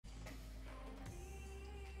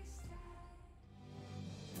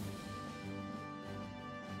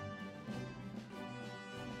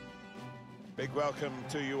Big welcome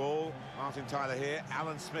to you all. Martin Tyler here,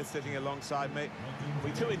 Alan Smith sitting alongside me.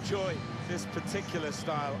 We do enjoy this particular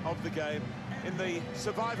style of the game in the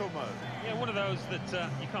survival mode. Yeah, one of those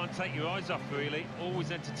that you can't take your eyes off, really.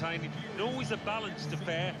 Always entertaining and always a balanced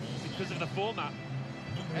affair because of the format.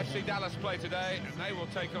 FC Dallas play today, and they will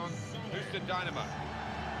take on Houston Dynamo.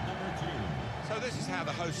 So this is how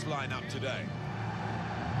the hosts line up today.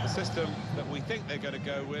 The system that we think they're going to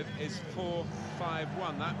go with is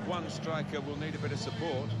 4-5-1. That one striker will need a bit of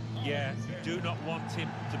support. Yeah, do not want him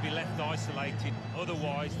to be left isolated.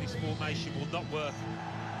 Otherwise, this formation will not work.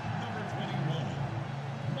 Number 21,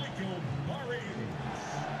 Michael Murray.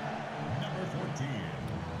 Number 14,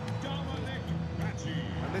 Dominic Bacci.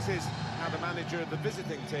 And this is how the manager of the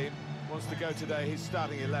visiting team wants to go today, his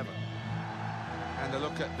starting 11. And a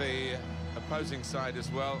look at the opposing side as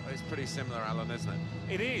well. It's pretty similar, Alan, isn't it?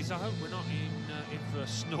 It is. I hope we're not in for a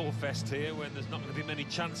snore fest here when there's not going to be many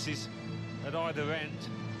chances at either end.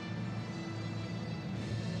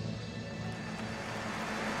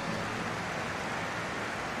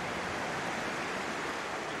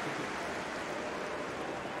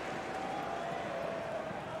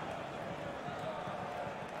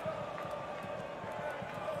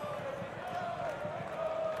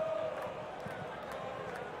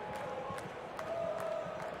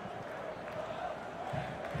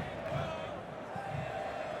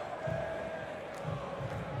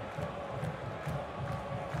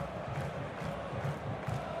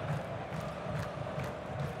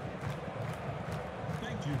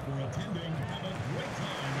 Thank you for attending. Have a great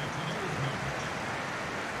time at today's match.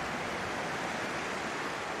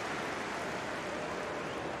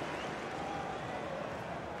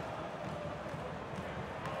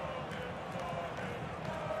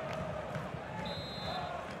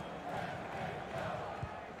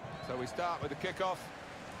 So we start with the kickoff,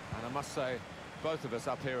 and I must say, both of us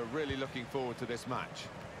up here are really looking forward to this match.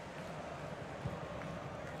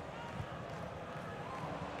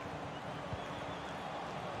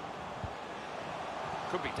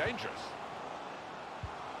 Could be dangerous.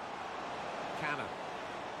 Cannon.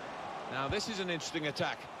 Now this is an interesting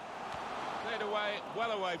attack. Cleared away,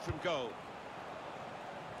 well away from goal.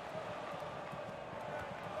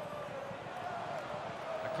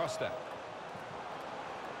 Acosta.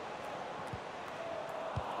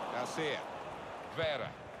 Garcia. Vera.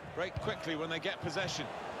 Break quickly when they get possession.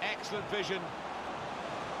 Excellent vision.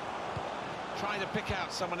 Trying to pick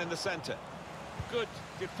out someone in the centre. Good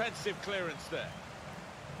defensive clearance there.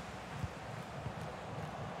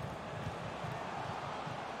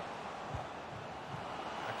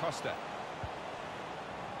 Acosta.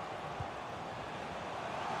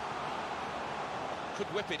 Could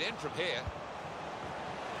whip it in from here.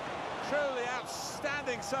 Truly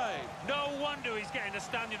outstanding save. No wonder he's getting a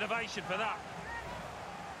standing ovation for that.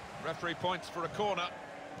 Referee points for a corner.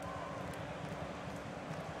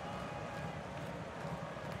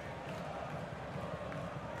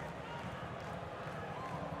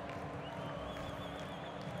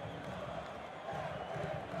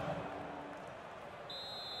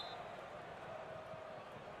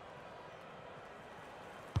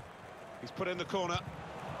 He's put in the corner.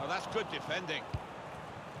 Oh, that's good defending.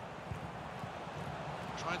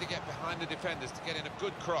 Trying to get behind the defenders to get in a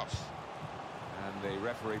good cross. And the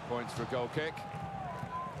referee points for a goal kick.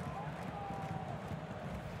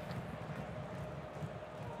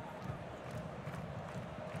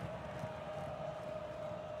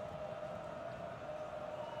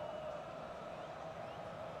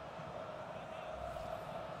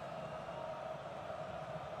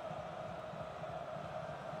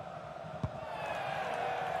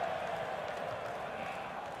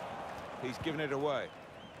 He's given it away.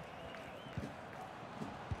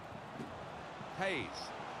 Hayes.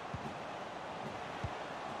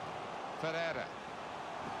 Ferreira.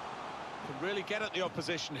 Can really get at the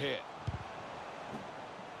opposition here.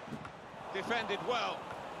 Defended well.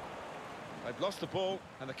 They've lost the ball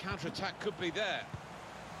and the counter-attack could be there.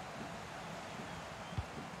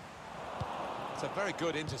 It's a very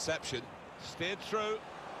good interception. Steered through.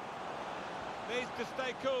 Needs to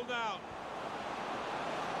stay cool now.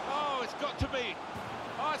 Oh, it's got to be.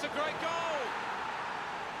 Oh, it's a great goal.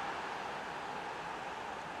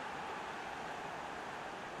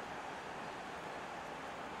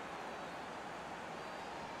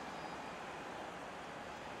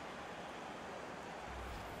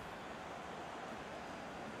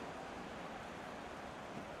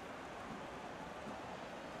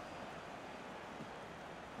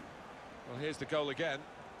 Well, here's the goal again.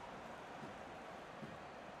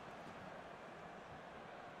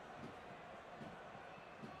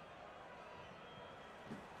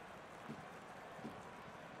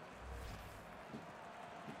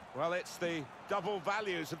 Well, it's the double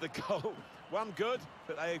values of the goal. One good,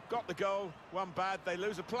 that they've got the goal. One bad, they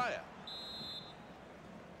lose a player.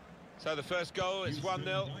 So the first goal is 1-0.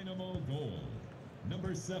 Dynamo goal.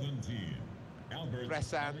 Number 17, Albert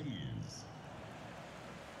Bressan. Ariz.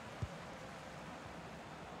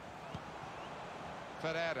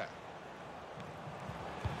 Ferreira.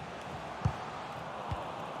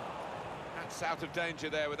 That's out of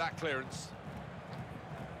danger there with that clearance.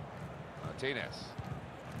 Martinez.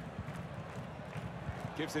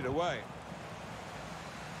 Gives it away.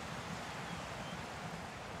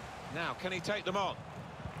 Now, can he take them on?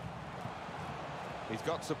 He's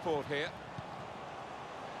got support here.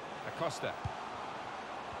 Acosta.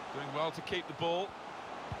 Doing well to keep the ball.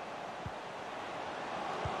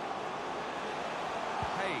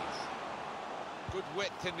 Hayes. Good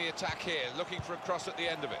width in the attack here, looking for a cross at the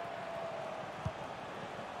end of it.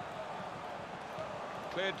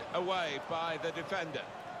 Cleared away by the defender.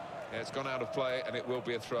 Yeah, it's gone out of play, and it will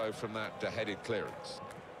be a throw from that headed clearance.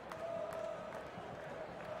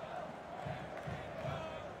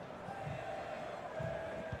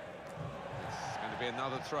 It's going to be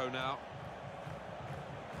another throw now.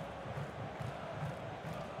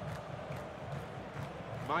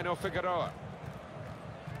 Mino Figueroa.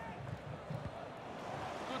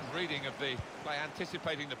 Good reading of the play,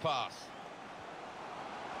 anticipating the pass.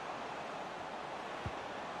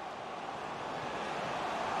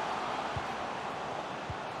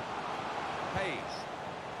 Hayes.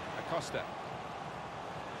 Acosta.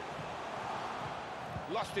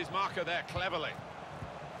 Lost his marker there cleverly.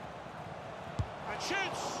 And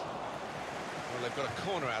shoots! Well, they've got a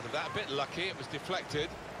corner out of that. A bit lucky, it was deflected.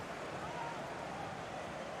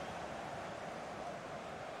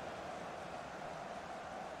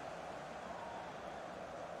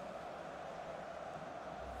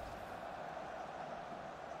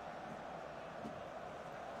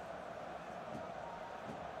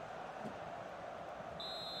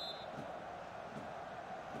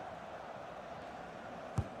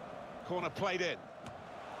 Corner played in.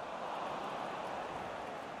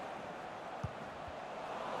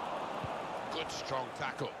 Good strong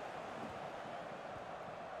tackle.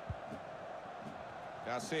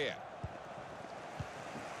 Garcia.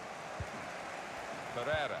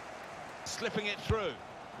 Ferreira. Slipping it through.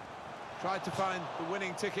 Tried to find the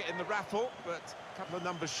winning ticket in the raffle, but a couple of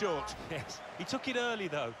numbers short. Yes, he took it early,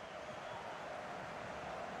 though.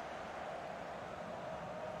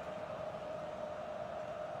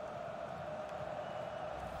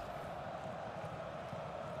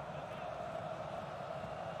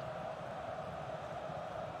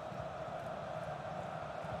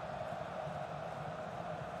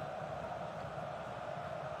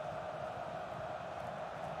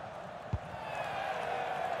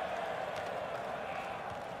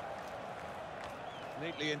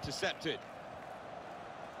 Neatly intercepted.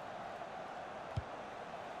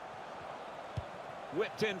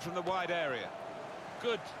 Whipped in from the wide area.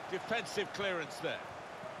 Good defensive clearance there.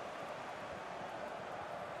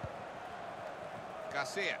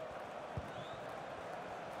 Garcia.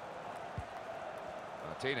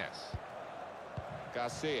 Martinez.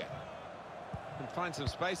 Garcia. Can find some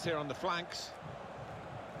space here on the flanks.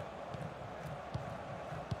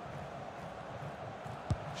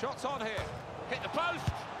 Shots on here. Hit the post.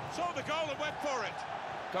 Saw the goal and went for it.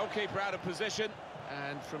 Goalkeeper out of position.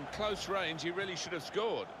 And from close range, he really should have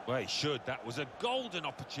scored. Well, he should. That was a golden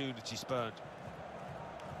opportunity spurned.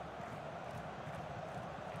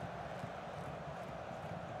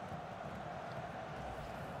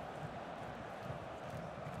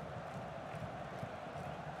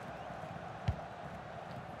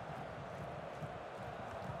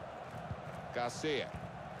 Garcia.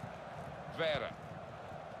 Vera.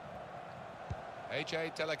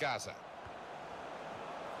 AJ Telagaza.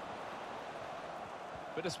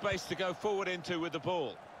 Bit of space to go forward into with the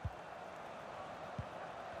ball.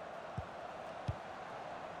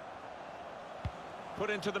 Put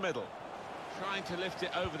into the middle. Trying to lift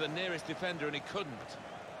it over the nearest defender and he couldn't.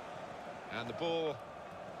 And the ball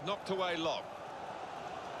knocked away long.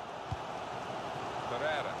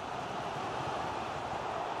 Ferreira.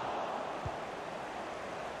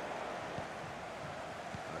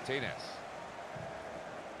 Martinez.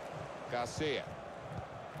 Garcia.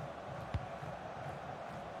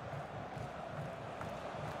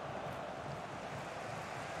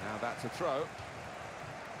 Now that's a throw.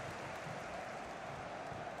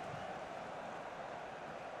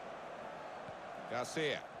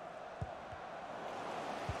 Garcia.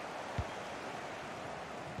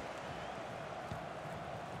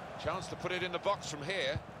 Chance to put it in the box from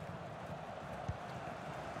here.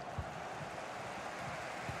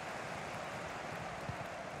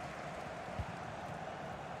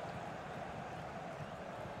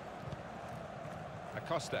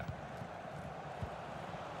 Acosta.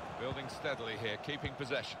 Building steadily here, keeping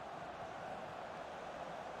possession.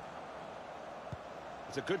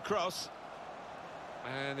 It's a good cross.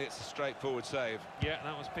 And it's a straightforward save. Yeah,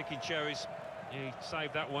 that was picking cherries. He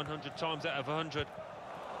saved that 100 times out of 100.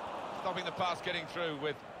 Stopping the pass getting through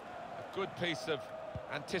with a good piece of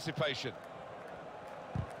anticipation.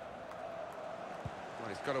 Well,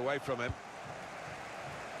 he's got away from him.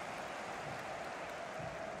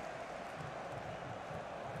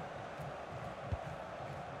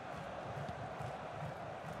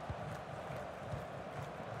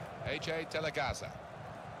 AJ Telegaza.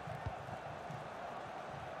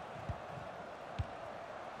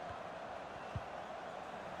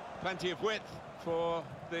 Plenty of width for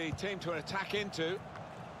the team to attack into.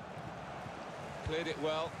 Cleared it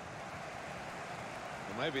well.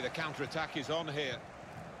 Well, maybe the counter-attack is on here.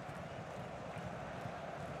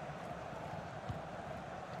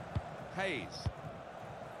 Hayes.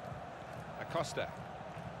 Acosta.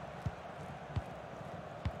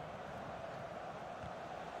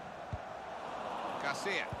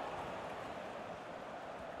 Garcia.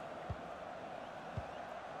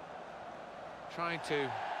 Trying to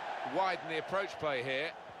widen the approach play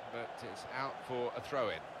here, but it's out for a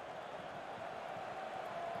throw-in.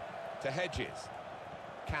 To Hedges.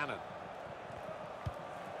 Cannon.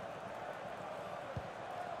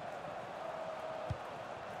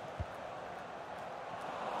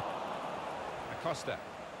 Acosta.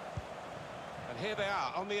 And here they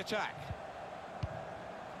are on the attack.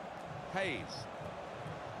 Hayes.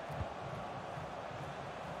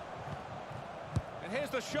 And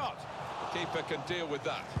here's the shot. The keeper can deal with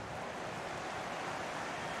that.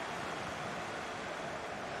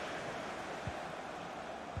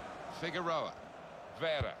 Figueroa.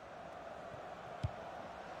 Vera.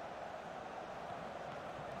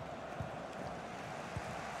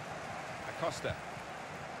 Acosta.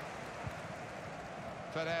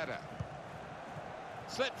 Ferreira.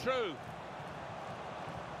 Slip through.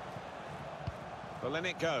 Well, in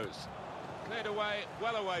it goes. Cleared away,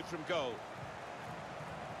 well away from goal.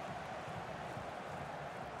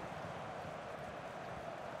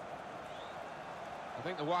 I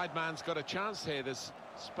think the wide man's got a chance here. There's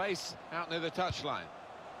space out near the touchline.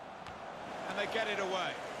 And they get it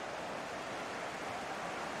away.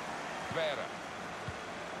 Vera.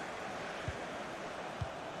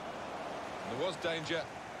 There was danger,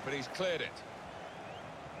 but he's cleared it.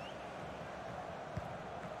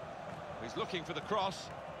 He's looking for the cross.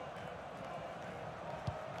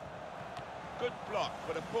 Good block,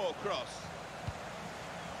 but a poor cross.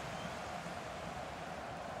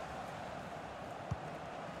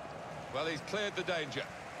 Well, he's cleared the danger.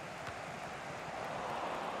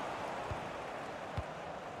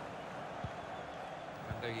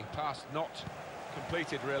 And the pass not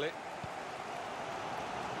completed, really.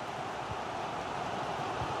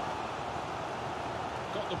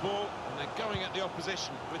 Got the ball, and they're going at the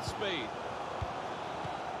opposition with speed.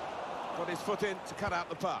 Got his foot in to cut out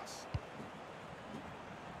the pass.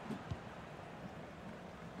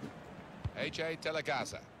 AJ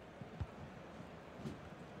Telegaza.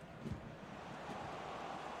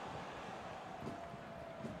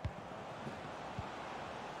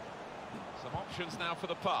 Some options now for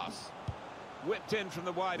the pass. Whipped in from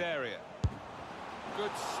the wide area.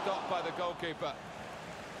 Good stop by the goalkeeper.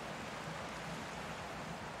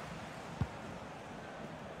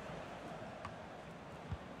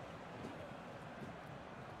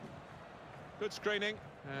 Good screening,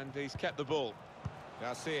 and he's kept the ball.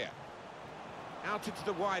 Garcia. Out into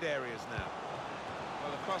the wide areas now.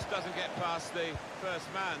 Well, the cross doesn't get past the first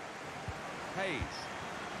man. Hayes.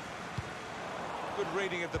 Good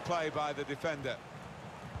reading of the play by the defender.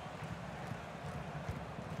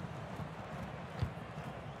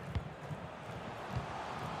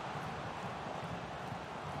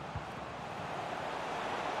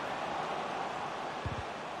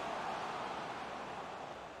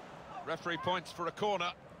 Referee points for a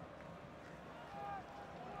corner.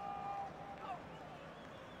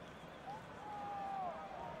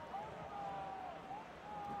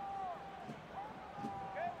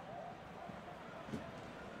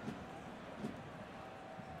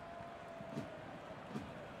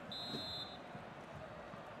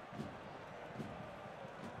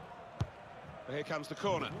 But here comes the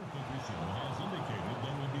corner. The official has indicated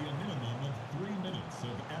there will be a minimum of 3 minutes of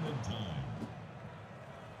added time.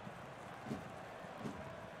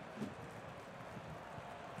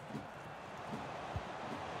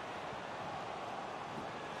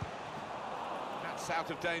 That's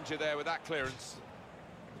out of danger there with that clearance.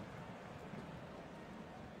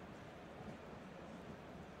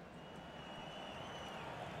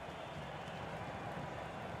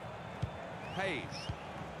 Hayes.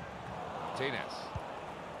 Martinez.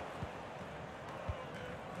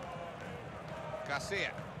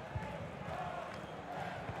 Garcia.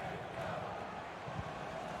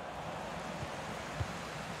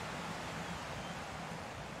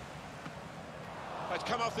 It's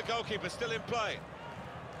come off the goalkeeper, still in play.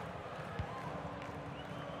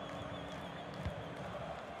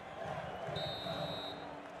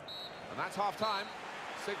 And that's half-time,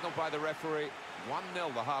 signalled by the referee.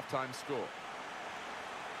 1-0 the half-time score.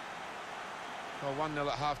 Well, 1-0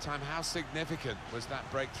 at half-time, how significant was that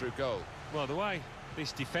breakthrough goal? Well, the way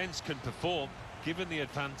this defence can perform, given the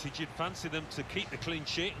advantage, you'd fancy them to keep the clean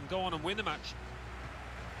sheet and go on and win the match.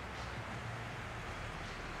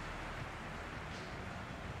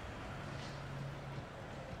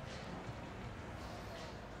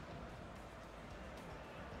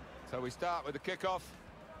 So we start with the kickoff,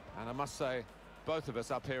 and I must say, both of us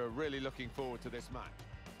up here are really looking forward to this match.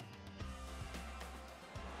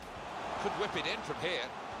 Could whip it in from here.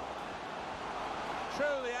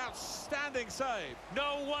 Truly outstanding save.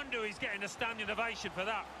 No wonder he's getting a standing ovation for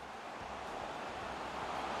that.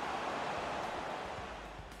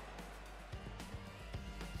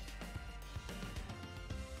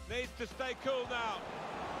 Needs to stay cool now.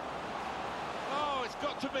 Oh, it's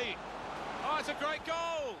got to be. Oh, it's a great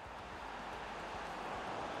goal.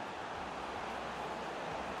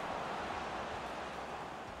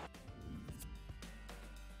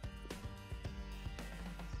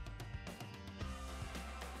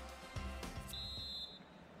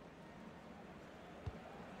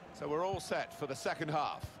 So we're all set for the second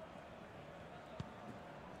half.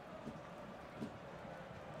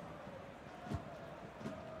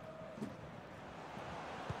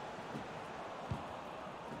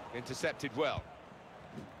 Intercepted well.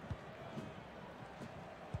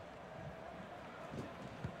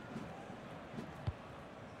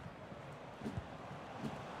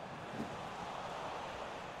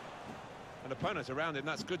 An opponent around him,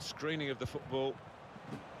 that's good screening of the football.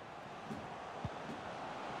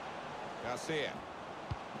 Garcia.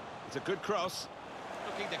 It's a good cross.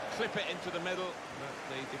 Looking to clip it into the middle,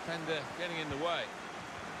 but the defender getting in the way.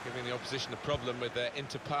 Giving the opposition a problem with their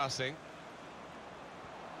interpassing.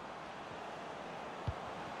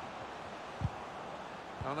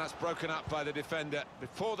 And that's broken up by the defender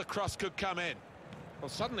before the cross could come in. Well,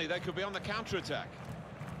 suddenly they could be on the counter-attack.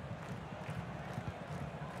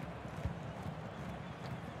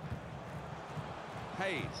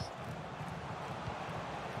 Hayes.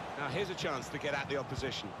 Now here's a chance to get at the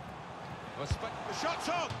opposition. The shot's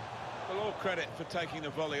on! Well, all credit for taking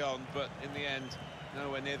the volley on, but in the end,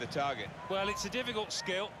 nowhere near the target. Well, it's a difficult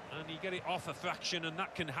skill, and you get it off a fraction, and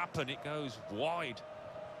that can happen. It goes wide.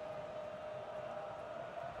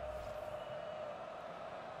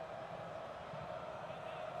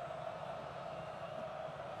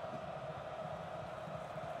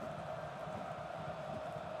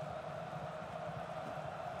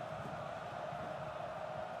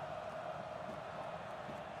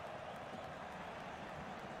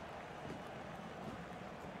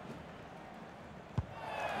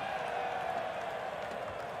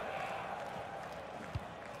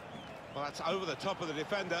 Well, that's over the top of the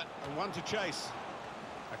defender, and one to chase.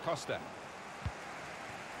 Acosta.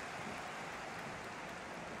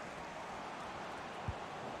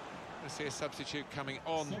 I see a substitute coming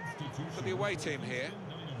on for the away team here.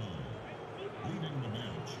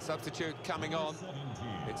 Substitute coming on.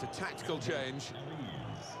 It's a tactical change.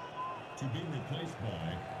 To be replaced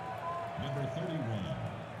by number 31,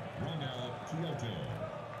 Ronald Kyoto.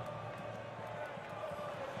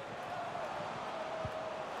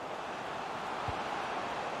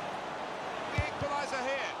 Equaliser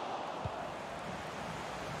here.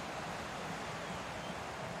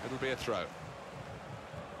 It'll be a throw.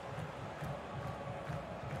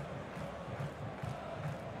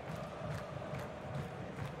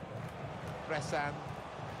 Bressan.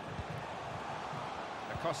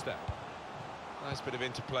 Acosta. Nice bit of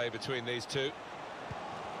interplay between these two.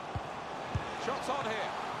 Shots on here.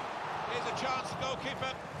 Here's a chance,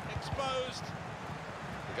 goalkeeper exposed.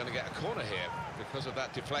 We're going to get a corner here because of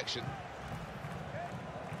that deflection.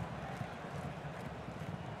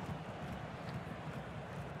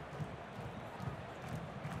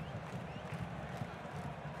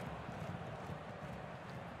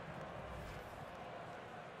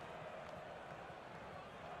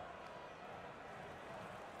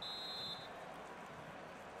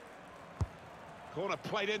 Corner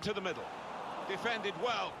played into the middle. Defended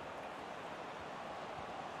well.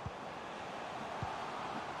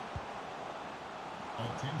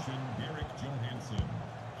 Attention, Derek Johansson.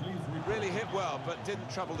 Please Really hit well, but didn't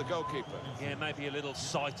trouble the goalkeeper. Yeah, maybe a little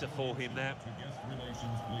sighter for him now. to guest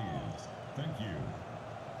relations, please. Thank you.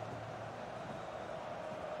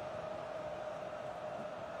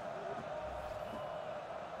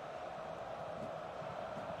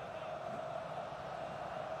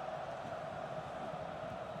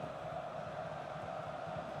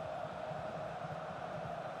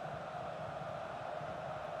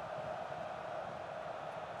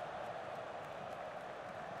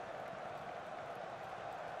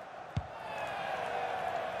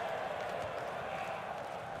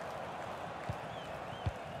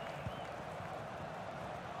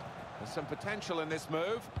 There's some potential in this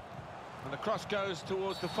move. And the cross goes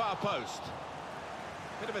towards the far post.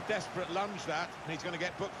 Bit of a desperate lunge, that, and he's going to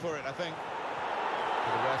get booked for it, I think.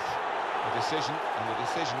 For the ref, the decision, and the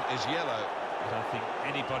decision is yellow. I don't think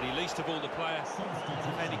anybody, least of all the player,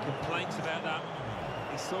 have any complaints about that.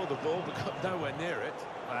 He saw the ball but got nowhere near it.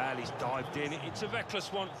 Well, he's dived in. It's a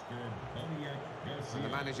reckless one. And the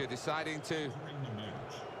manager deciding to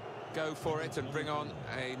go for it and bring on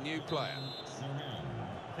a new player.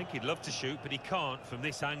 I think he'd love to shoot, but he can't from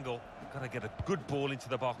this angle. Got to get a good ball into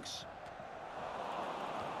the box.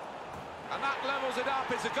 And that levels it up.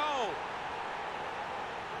 It's a goal.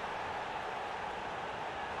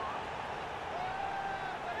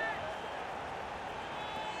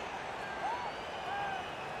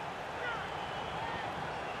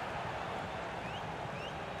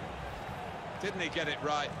 Didn't he get it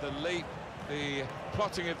right? The leap, the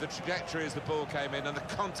plotting of the trajectory as the ball came in, and the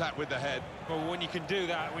contact with the head. Well, when you can do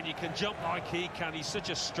that, when you can jump like he can, he's such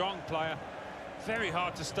a strong player. Very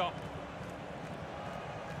hard to stop.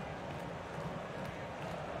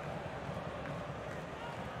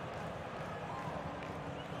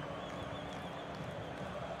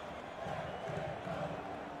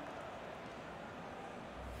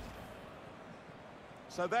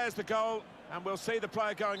 So there's the goal, and we'll see the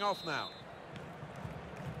player going off now.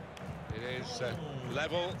 It is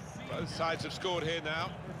level. Both sides have scored here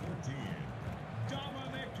now.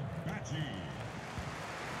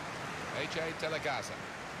 AJ De La Gaza.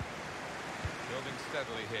 Building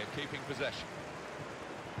steadily here, keeping possession.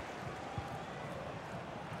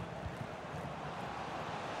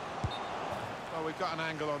 Well, we've got an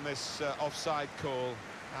angle on this offside call,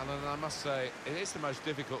 Alan, and I must say, it is the most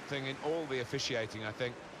difficult thing in all the officiating, I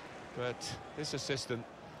think. But this assistant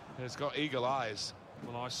has got eagle eyes.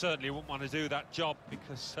 Well, I certainly wouldn't want to do that job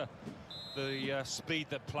because the speed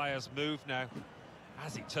that players move now,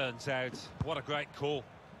 as it turns out, what a great call.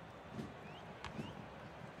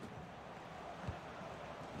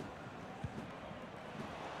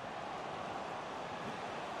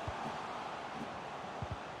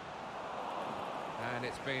 And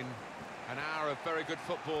it's been an hour of very good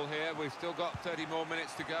football here. We've still got 30 more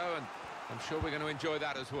minutes to go, and I'm sure we're going to enjoy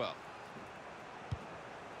that as well.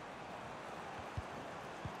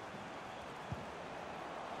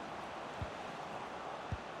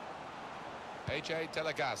 AJ De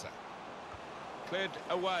La Gaza. Cleared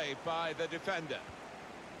away by the defender.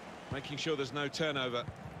 Making sure there's no turnover.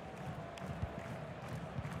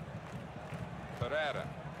 Pereira.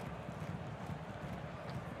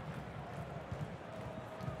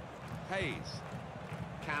 Hayes.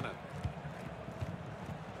 Cannon.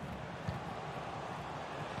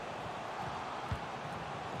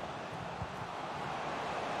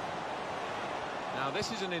 Now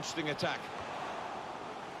this is an interesting attack.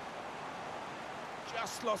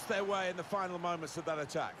 Just lost their way in the final moments of that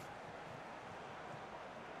attack.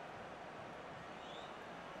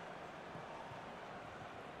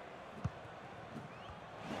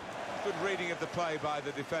 Good reading of the play by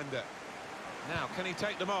the defender. Now, can he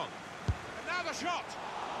take them on? And now the shot!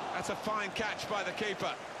 That's a fine catch by the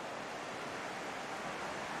keeper.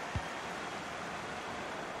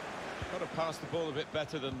 Got to pass the ball a bit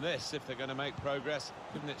better than this if they're going to make progress.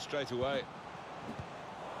 Giving it straight away.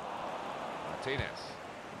 Martinez.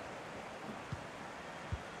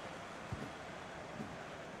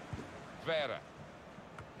 Vera.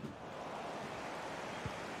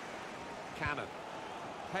 Cannon.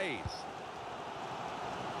 Hayes.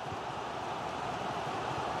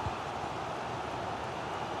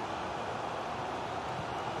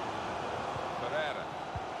 Pereira.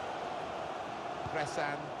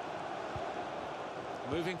 Pressan.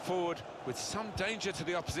 Moving forward with some danger to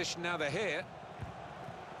the opposition now they're here.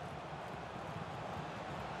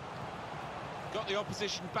 Got the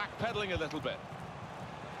opposition backpedaling a little bit.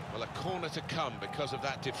 Well, a corner to come because of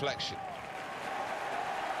that deflection.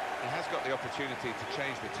 He has got the opportunity to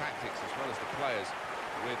change the tactics as well as the players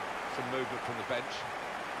with some movement from the bench.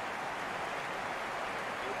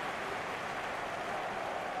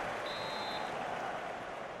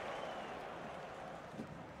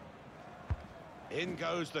 In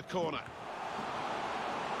goes the corner.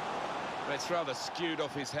 It's rather skewed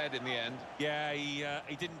off his head in the end. Yeah,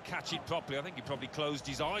 he didn't catch it properly. I think he probably closed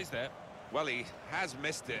his eyes there. Well, he has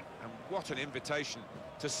missed it, and what an invitation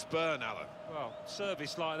to spurn, Alan. Well,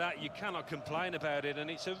 service like that, you cannot complain about it, and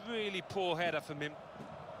it's a really poor header from him.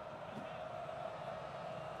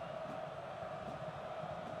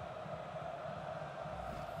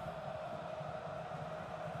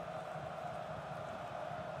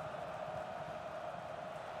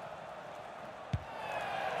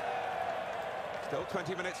 Still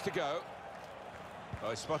 20 minutes to go. Oh,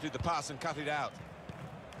 he spotted the pass and cut it out.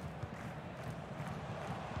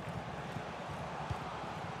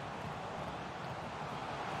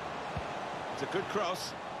 It's a good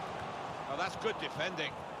cross. Oh, that's good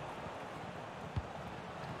defending.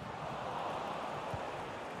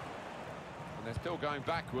 And they're still going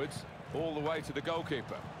backwards all the way to the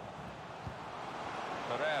goalkeeper.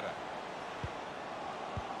 Pereira.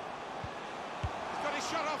 He's got his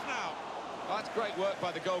shot off now. Oh, that's great work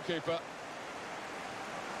by the goalkeeper.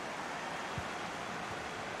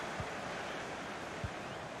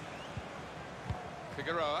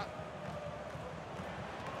 Figueroa.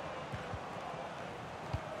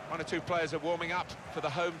 One or two players are warming up for the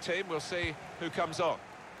home team. We'll see who comes on.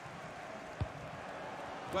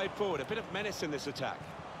 Played forward, a bit of menace in this attack.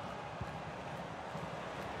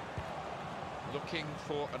 Looking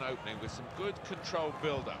for an opening with some good controlled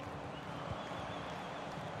build-up.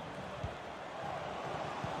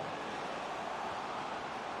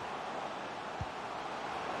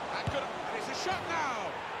 And it's a shot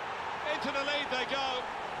now! Into the lead they go.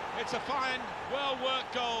 It's a fine,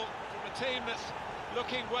 well-worked goal from a team that's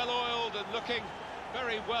looking well-oiled and looking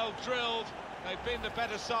very well-drilled. They've been the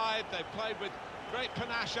better side. They've played with great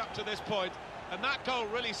panache up to this point, and that goal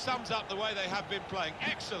really sums up the way they have been playing.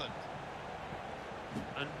 Excellent.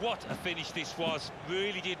 And what a finish this was.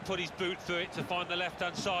 Really did put his boot through it to find the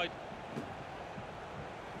left-hand side.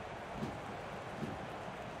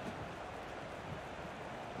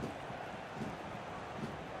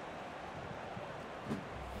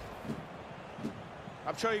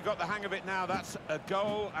 I'm sure you got the hang of it now. That's a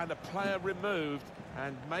goal and a player removed,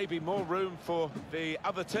 and maybe more room for the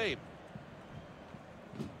other team.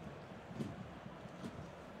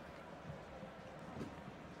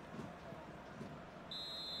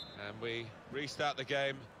 And we restart the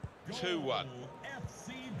game 2-1.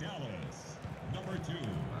 FC Dallas. Number 2.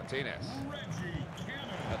 Martinez. Reggie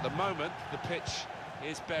Cannon. At the moment, the pitch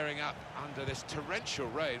is bearing up under this torrential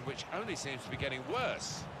rain, which only seems to be getting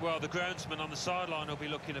worse. Well, the groundsman on the sideline will be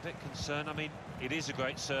looking a bit concerned. I mean, it is a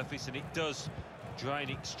great surface and it does drain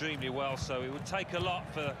extremely well, so it would take a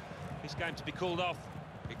lot for this game to be called off.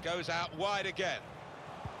 It goes out wide again.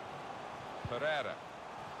 Pereira.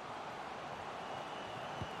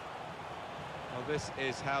 Well, this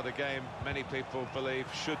is how the game, many people believe,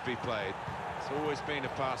 should be played. It's always been a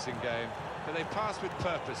passing game, but they pass with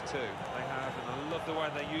purpose too. They have, and I love the way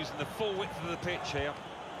they're using the full width of the pitch here.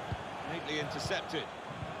 Neatly intercepted.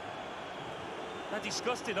 They're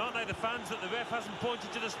disgusted, aren't they, the fans, that the ref hasn't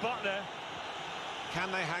pointed to the spot there.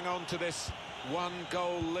 Can they hang on to this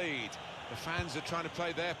one-goal lead? The fans are trying to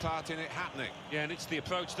play their part in it happening. Yeah, and it's the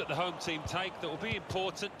approach that the home team take that will be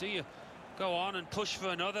important. Do you go on and push for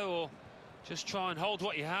another, or just try and hold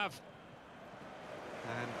what you have?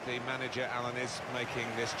 And the manager, Alan, is making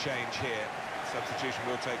this change here. Substitution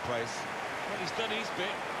will take place. Well, he's done his bit.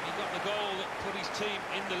 He got the goal that put his team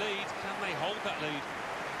in the lead. Can they hold that lead?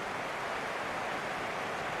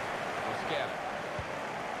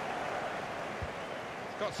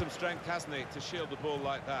 He's got some strength, hasn't he, to shield the ball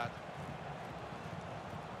like that.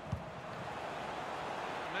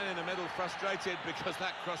 Men in the middle frustrated because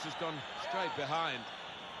that cross has gone straight behind.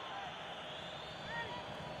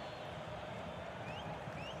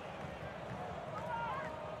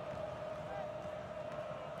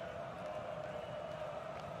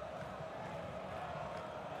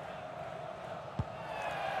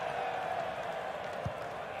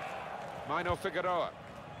 Mino Figueroa.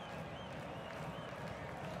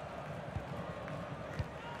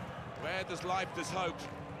 Where there's life, there's hope,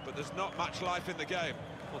 but there's not much life in the game.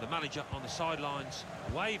 Well, the manager on the sidelines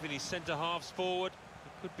waving his centre-halves forward.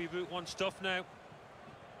 It could be Route 1 stuff now.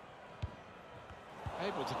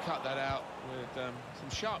 Able to cut that out with some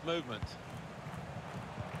sharp movement.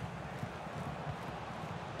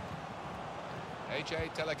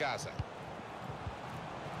 AJ Telegaza.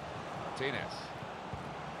 Martinez.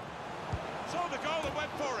 Saw the goal and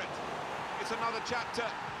went for it. It's another chapter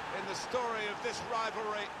in the story of this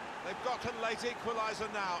rivalry. They've got a late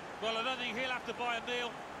equaliser now. Well, I don't think he'll have to buy a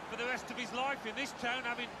meal for the rest of his life in this town,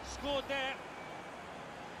 having scored there.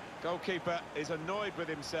 Goalkeeper is annoyed with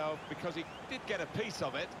himself because he did get a piece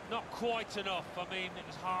of it. Not quite enough. I mean, it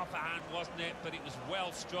was half a hand, wasn't it? But it was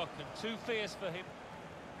well struck and too fierce for him.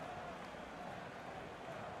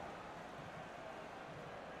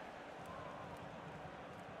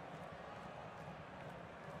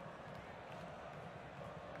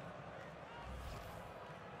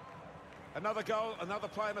 Another goal, another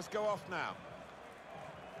player must go off now.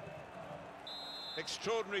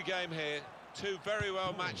 Extraordinary game here. Two very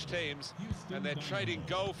well-matched teams, and they're trading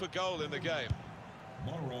goal for goal in the game.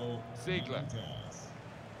 Ziegler.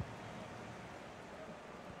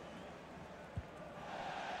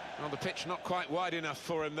 On the pitch, not quite wide enough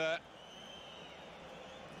for him there.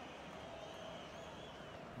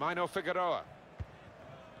 Mino Figueroa.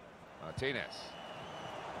 Martinez.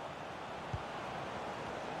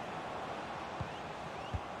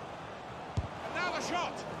 And now the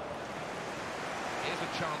shot! Here's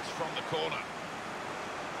a chance from the corner.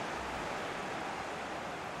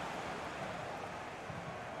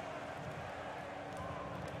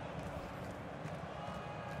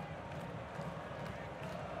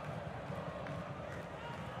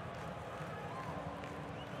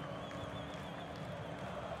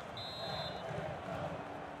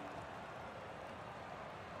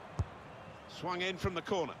 Swung in from the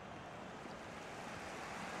corner.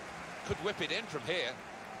 Could whip it in from here.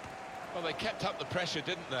 Well, they kept up the pressure,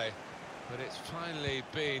 didn't they? But it's finally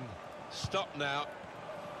been stopped now.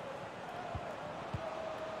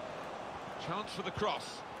 Chance for the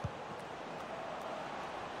cross.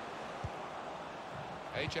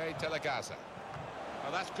 AJ De La Gaza.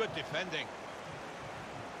 Oh, that's good defending.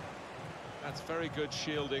 That's very good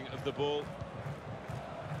shielding of the ball.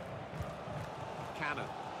 Cannon.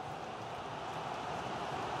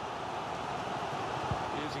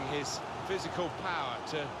 Using his physical power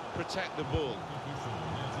to protect the ball.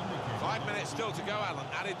 5 minutes still to go, Alan,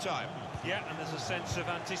 added time. Yeah, and there's a sense of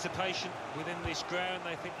anticipation within this ground.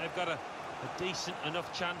 They think they've got a decent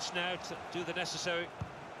enough chance now to do the necessary.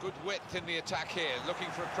 Good width in the attack here, looking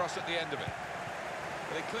for a cross at the end of it.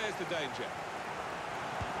 But it clears the danger.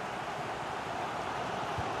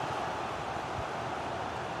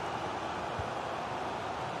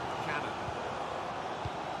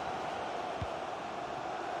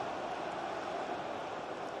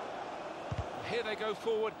 Here they go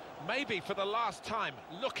forward, maybe for the last time,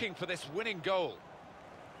 looking for this winning goal.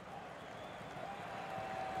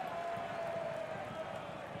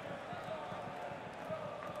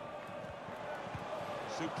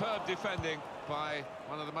 Superb defending by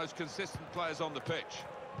one of the most consistent players on the pitch.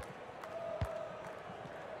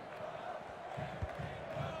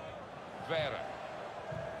 Vera.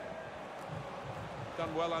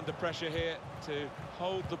 Done well under pressure here to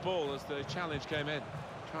hold the ball as the challenge came in.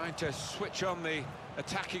 Trying to switch on the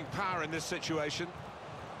attacking power in this situation.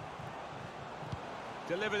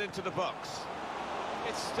 Delivered into the box.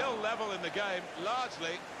 It's still level in the game,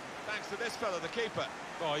 largely thanks to this fella, the keeper.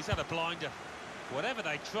 Oh, he's had a blinder. Whatever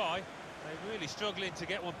they try, they're really struggling to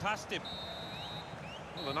get one past him.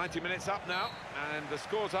 Well, the 90 minutes up now, and the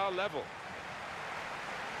scores are level.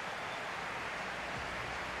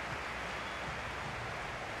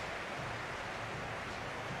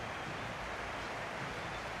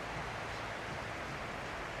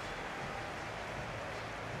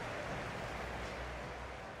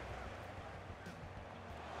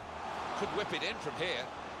 Could whip it in from here.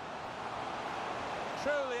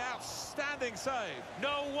 Truly outstanding save.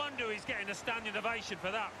 No wonder he's getting a standing ovation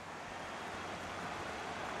for that.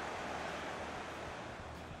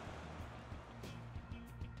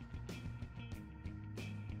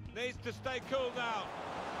 Needs to stay cool now.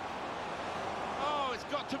 Oh, it's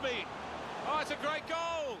got to be. Oh, it's a great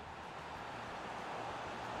goal.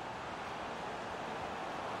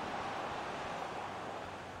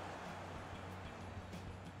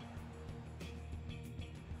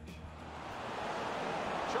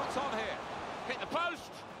 Shots on here. Hit the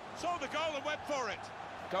post. Saw the goal and went for it.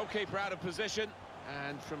 Goalkeeper out of position,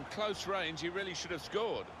 and from close range, he really should have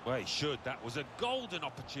scored. Well, he should. That was a golden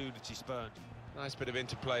opportunity spurned. Nice bit of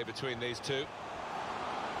interplay between these two.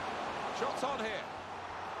 Shots on here.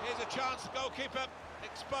 Here's a chance. Goalkeeper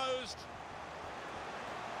exposed.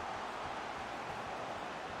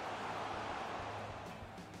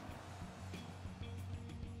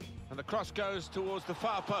 And the cross goes towards the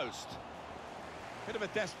far post. Bit of a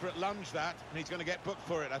desperate lunge, that, and he's going to get booked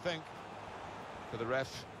for it, I think. For the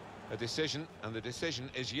ref, a decision, and the decision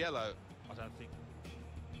is yellow. I don't think...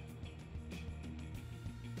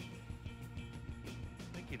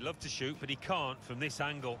 I think he'd love to shoot, but he can't from this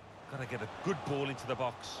angle. Got to get a good ball into the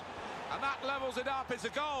box. And that levels it up. It's a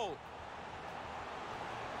goal.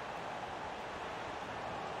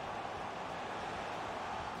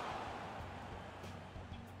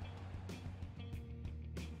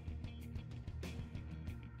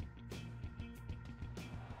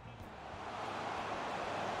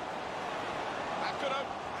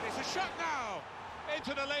 shot now!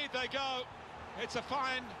 Into the lead they go. It's a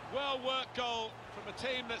fine, well-worked goal from a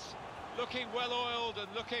team that's looking well-oiled and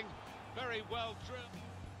looking very well-drilled.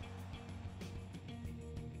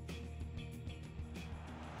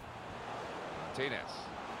 Martinez.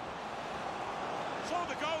 Saw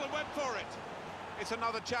the goal and went for it. It's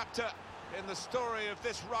another chapter in the story of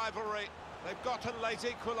this rivalry. They've got a late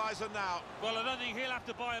equaliser now. Well, I don't think he'll have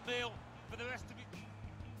to buy a meal for the rest of it.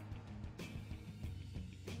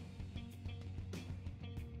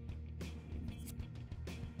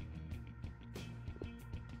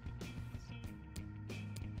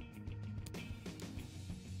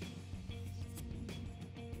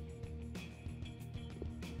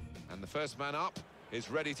 And the first man up is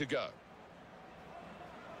ready to go.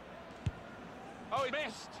 Oh, he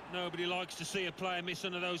missed! Nobody likes to see a player miss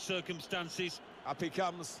under those circumstances. Up he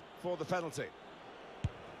comes for the penalty.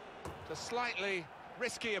 It's a slightly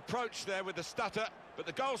risky approach there with the stutter, but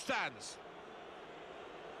the goal stands.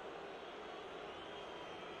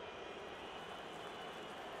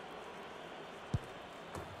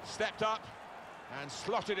 Stepped up and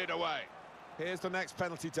slotted it away. Here's the next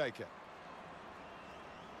penalty taker.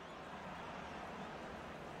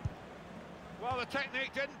 Well, the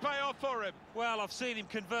technique didn't pay off for him. Well, I've seen him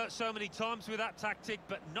convert so many times with that tactic,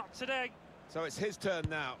 but not today. So it's his turn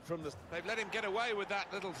now from the... They've let him get away with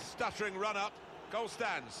that little stuttering run-up. Goal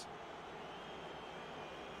stands.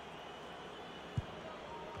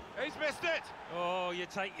 He's missed it. Oh, you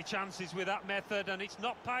take your chances with that method, and it's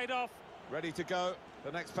not paid off. Ready to go,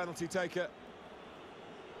 the next penalty taker.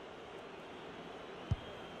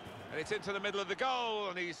 And it's into the middle of the goal,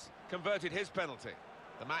 and he's converted his penalty.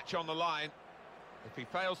 The match on the line. If he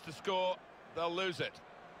fails to score, they'll lose it.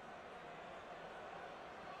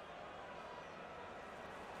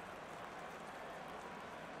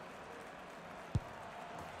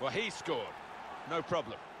 Well, he scored. No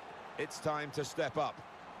problem. It's time to step up.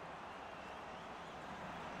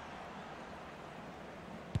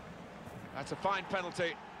 That's a fine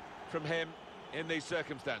penalty from him in these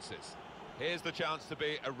circumstances. Here's the chance to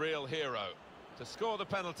be a real hero, to score the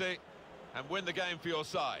penalty and win the game for your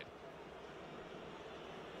side.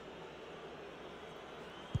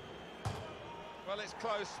 Well, it's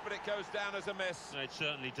close, but it goes down as a miss. It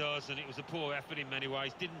certainly does, and it was a poor effort in many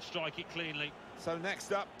ways. Didn't strike it cleanly. So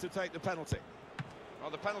next up to take the penalty. Well,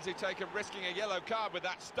 the penalty taker risking a yellow card with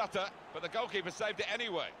that stutter, but the goalkeeper saved it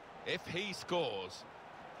anyway. If he scores,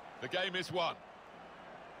 the game is won.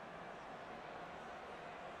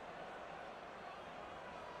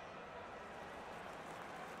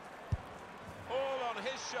 All on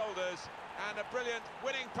his shoulders, and a brilliant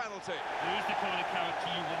winning penalty. He's the kind of character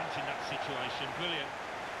you want in that situation. Brilliant.